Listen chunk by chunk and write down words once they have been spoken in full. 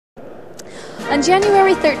On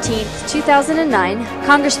January 13, 2009,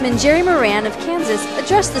 Congressman Jerry Moran of Kansas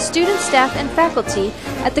addressed the students, staff, and faculty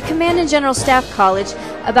at the Command and General Staff College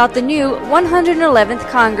about the new 111th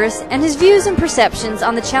Congress and his views and perceptions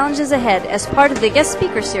on the challenges ahead as part of the Guest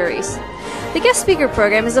Speaker Series. The Guest Speaker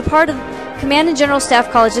program is a part of Command and General Staff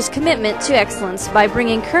College's commitment to excellence by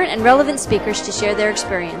bringing current and relevant speakers to share their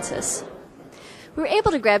experiences. We were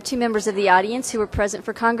able to grab two members of the audience who were present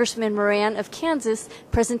for Congressman Moran of Kansas'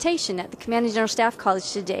 presentation at the Command and General Staff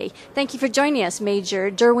College today. Thank you for joining us,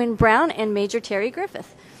 Major Derwin Brown and Major Terry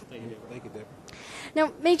Griffith. Thank you, Deborah.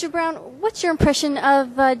 Now, Major Brown, what's your impression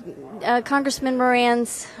of Congressman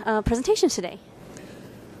Moran's presentation today?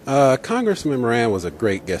 Congressman Moran was a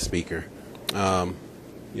great guest speaker. Some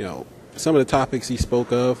of the topics he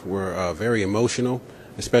spoke of were very emotional,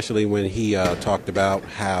 especially when he talked about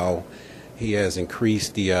how he has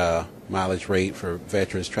increased the mileage rate for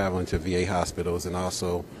veterans traveling to VA hospitals, and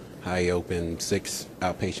also how he opened 6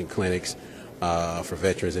 outpatient clinics for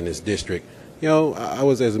veterans in his district. I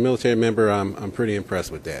was, as a military member, I'm pretty impressed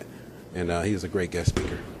with that, and he was a great guest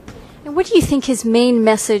speaker. And what do you think his main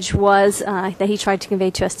message was that he tried to convey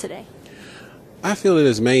to us today? I feel that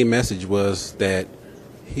his main message was that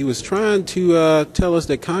he was trying to tell us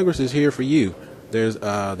that Congress is here for you.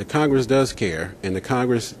 The Congress does care, and the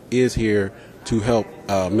Congress is here to help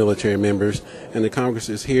military members, and the Congress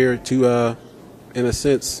is here to, in a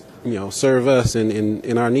sense, serve us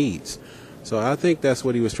in our needs. So I think that's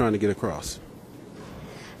what he was trying to get across.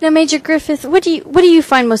 Now, Major Griffith, what do you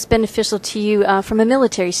find most beneficial to you from a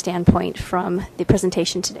military standpoint from the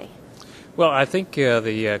presentation today? Well, I think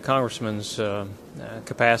the Congressman's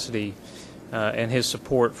capacity and his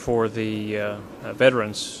support for the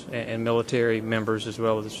veterans and military members, as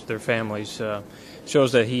well as their families,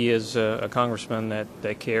 shows that he is a congressman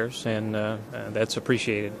that cares, and that's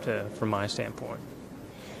appreciated from my standpoint.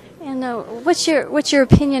 And what's your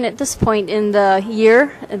opinion at this point in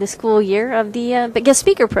the school year of the guest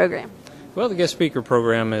speaker program? Well, the guest speaker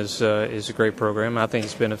program is a great program. I think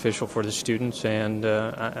it's beneficial for the students, and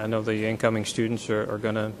I know the incoming students are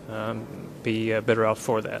going to be better off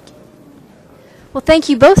for that. Well, thank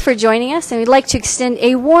you both for joining us, and we'd like to extend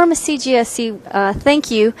a warm CGSC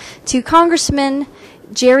thank you to Congressman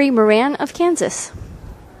Jerry Moran of Kansas.